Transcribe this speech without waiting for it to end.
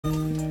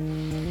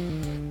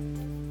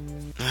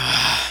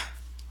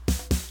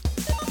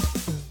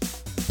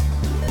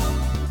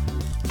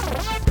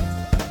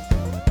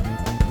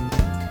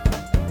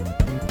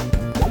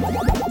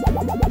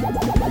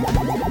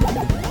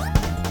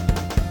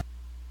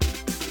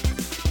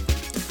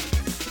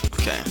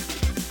Okay.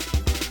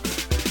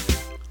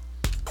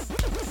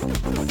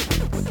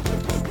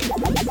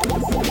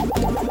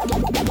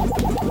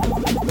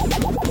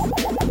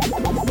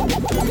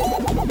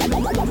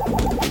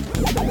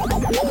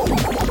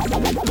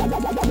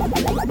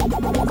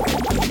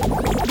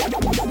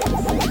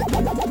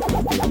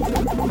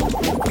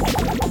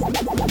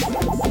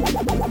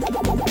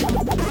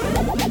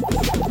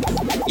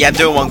 Yeah, I'm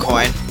doing 1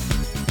 coin.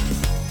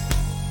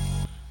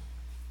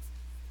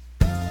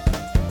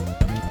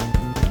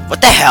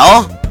 What the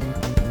hell?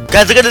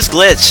 Guys, look at this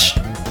glitch.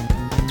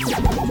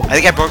 I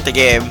think I broke the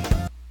game.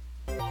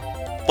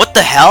 What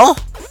the hell?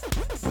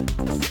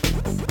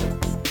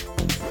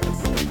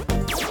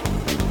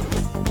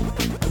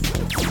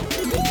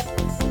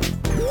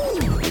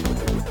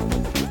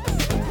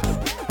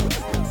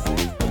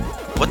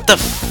 What the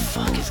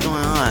fuck is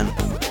going on?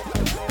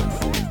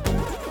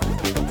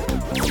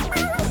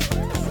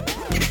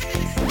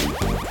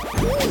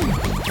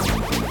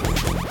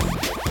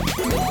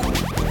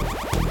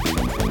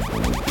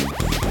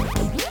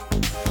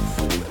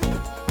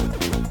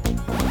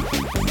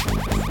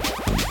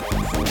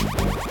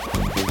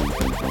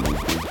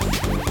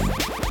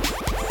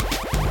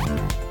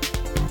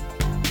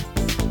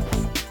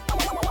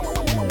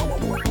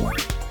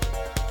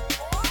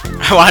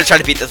 I want to try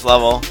to beat this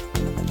level.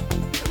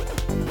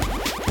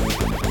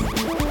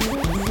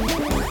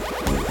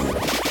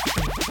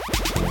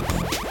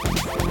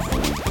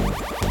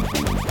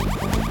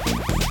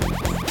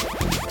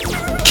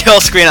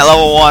 Kill screen at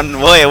level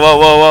 1. Wait,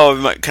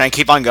 whoa. Can I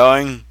keep on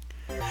going?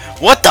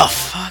 What the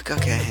fuck?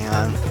 Okay, hang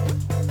on.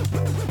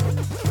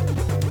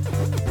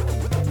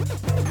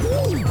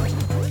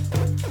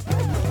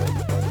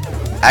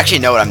 I actually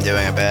know what I'm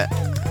doing a bit.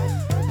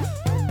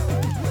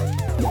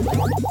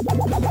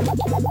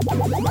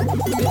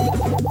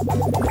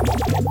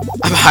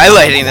 I'm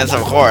highlighting this,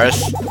 of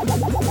course.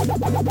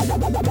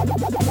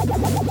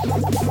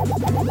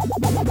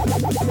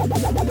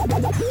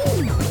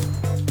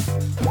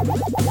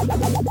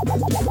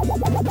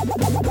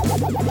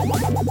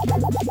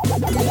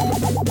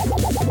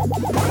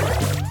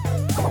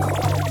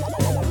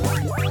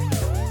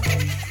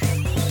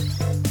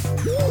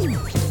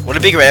 Would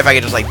it be great if I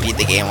could just like beat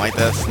the game like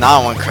this? Not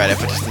on 1 credit,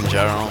 but just in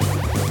general.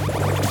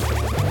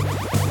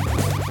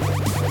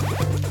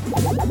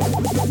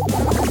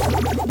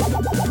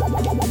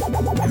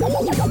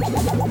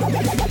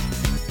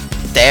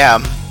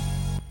 Damn.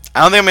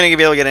 I don't think I'm gonna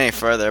be able to get any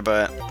further,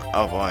 but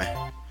oh boy.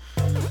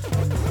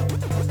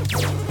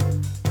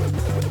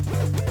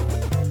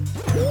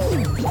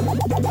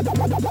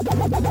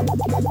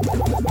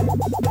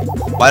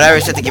 Why did I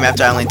reset the game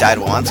after I only died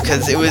once?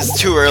 Because it was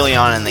too early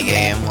on in the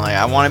game. Like,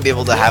 I want to be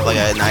able to have like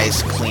a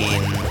nice,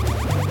 clean.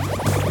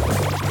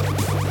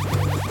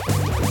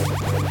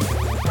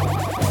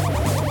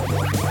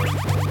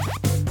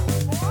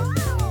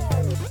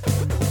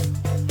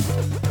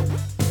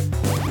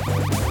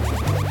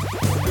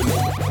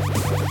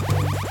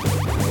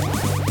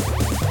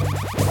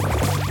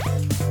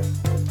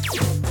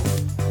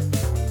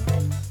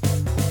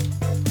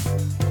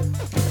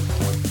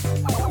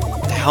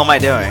 What the hell am I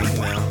doing?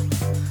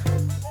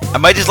 I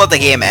might just let the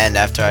game end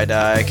after I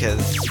die,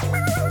 because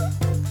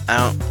I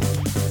don't...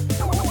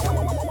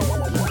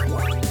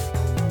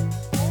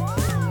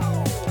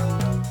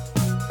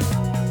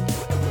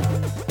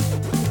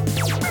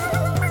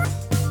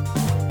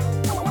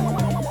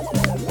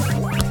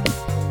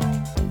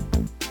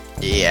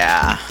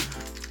 Yeah.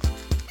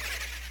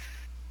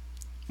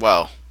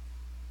 Whoa.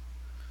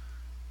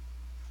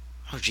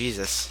 Oh,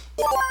 Jesus.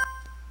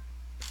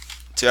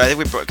 Dude, I think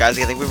we broke... Guys,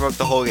 I think we broke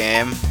the whole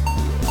game.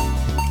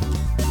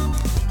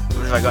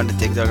 If I go into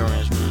dig dug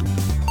arrangement.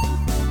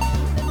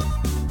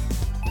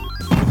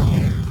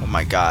 Oh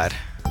my god.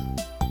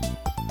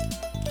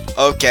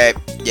 Okay,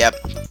 yep.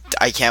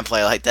 I can't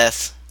play like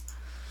this.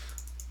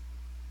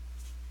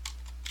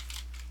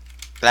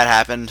 That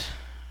happened.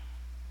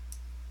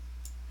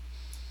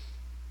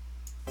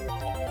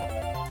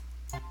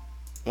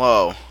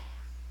 Whoa.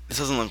 This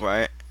doesn't look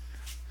right.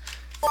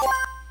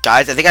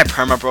 Guys, I think I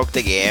perma broke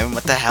the game.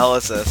 What the hell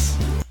is this?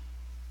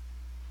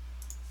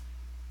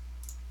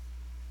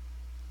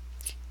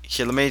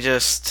 Here, let me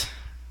just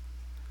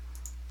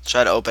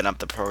try to open up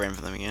the program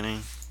from the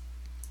beginning.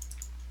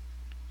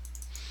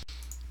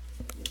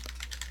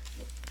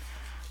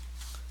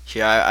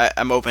 Here,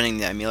 I'm opening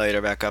the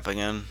emulator back up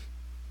again.